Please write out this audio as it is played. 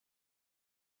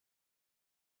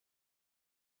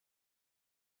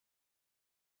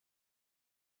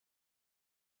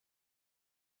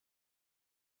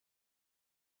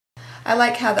I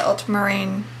like how the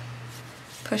ultramarine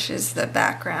pushes the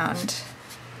background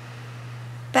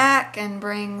back and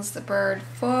brings the bird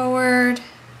forward.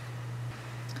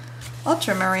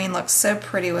 Ultramarine looks so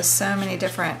pretty with so many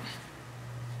different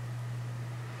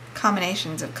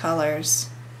combinations of colors.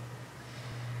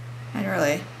 I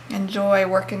really enjoy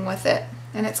working with it,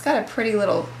 and it's got a pretty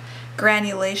little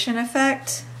granulation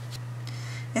effect.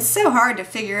 It's so hard to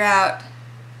figure out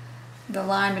the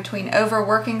line between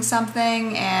overworking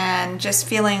something and just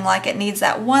feeling like it needs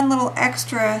that one little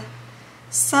extra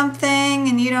something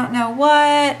and you don't know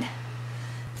what,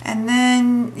 and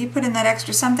then you put in that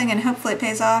extra something and hopefully it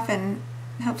pays off, and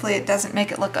hopefully it doesn't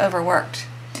make it look overworked,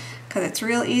 because it's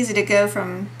real easy to go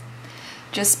from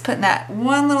just putting that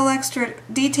one little extra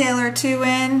detail or two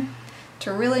in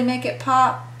to really make it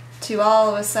pop to all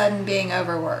of a sudden being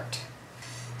overworked.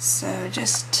 So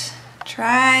just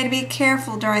try to be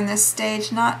careful during this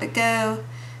stage not to go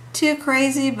too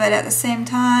crazy, but at the same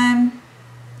time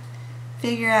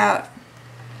figure out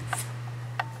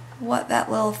what that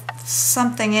little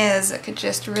something is that could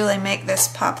just really make this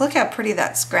pop. Look how pretty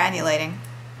that's granulating.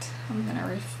 I'm going to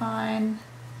refine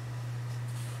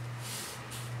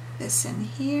this in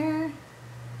here.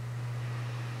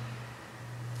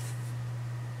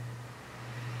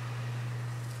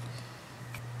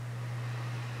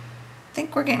 I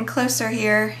think we're getting closer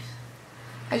here.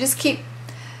 I just keep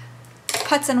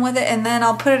putzing with it, and then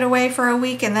I'll put it away for a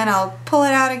week and then I'll pull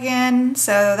it out again.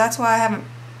 So that's why I haven't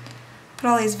put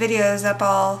all these videos up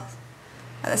all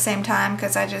at the same time,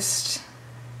 because I just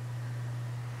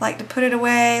like to put it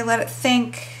away, let it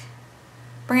think,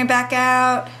 bring it back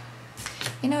out.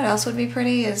 You know what else would be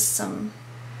pretty is some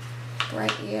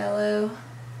bright yellow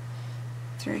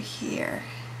through here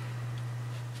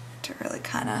to really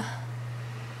kind of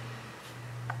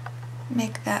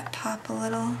make that pop a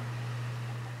little.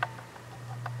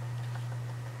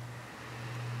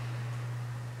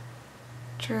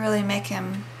 To really make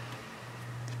him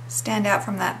stand out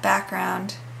from that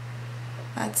background.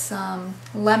 That's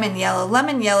lemon yellow.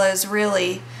 Lemon yellow is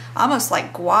really almost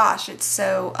like gouache. It's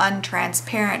so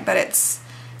untransparent, but it's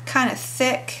kind of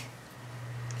thick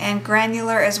and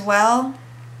granular as well.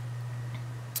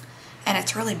 And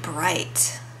it's really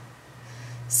bright.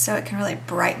 So it can really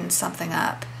brighten something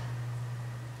up.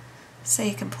 So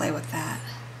you can play with that.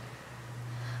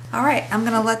 Alright, I'm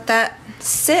going to let that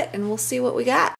sit and we'll see what we got.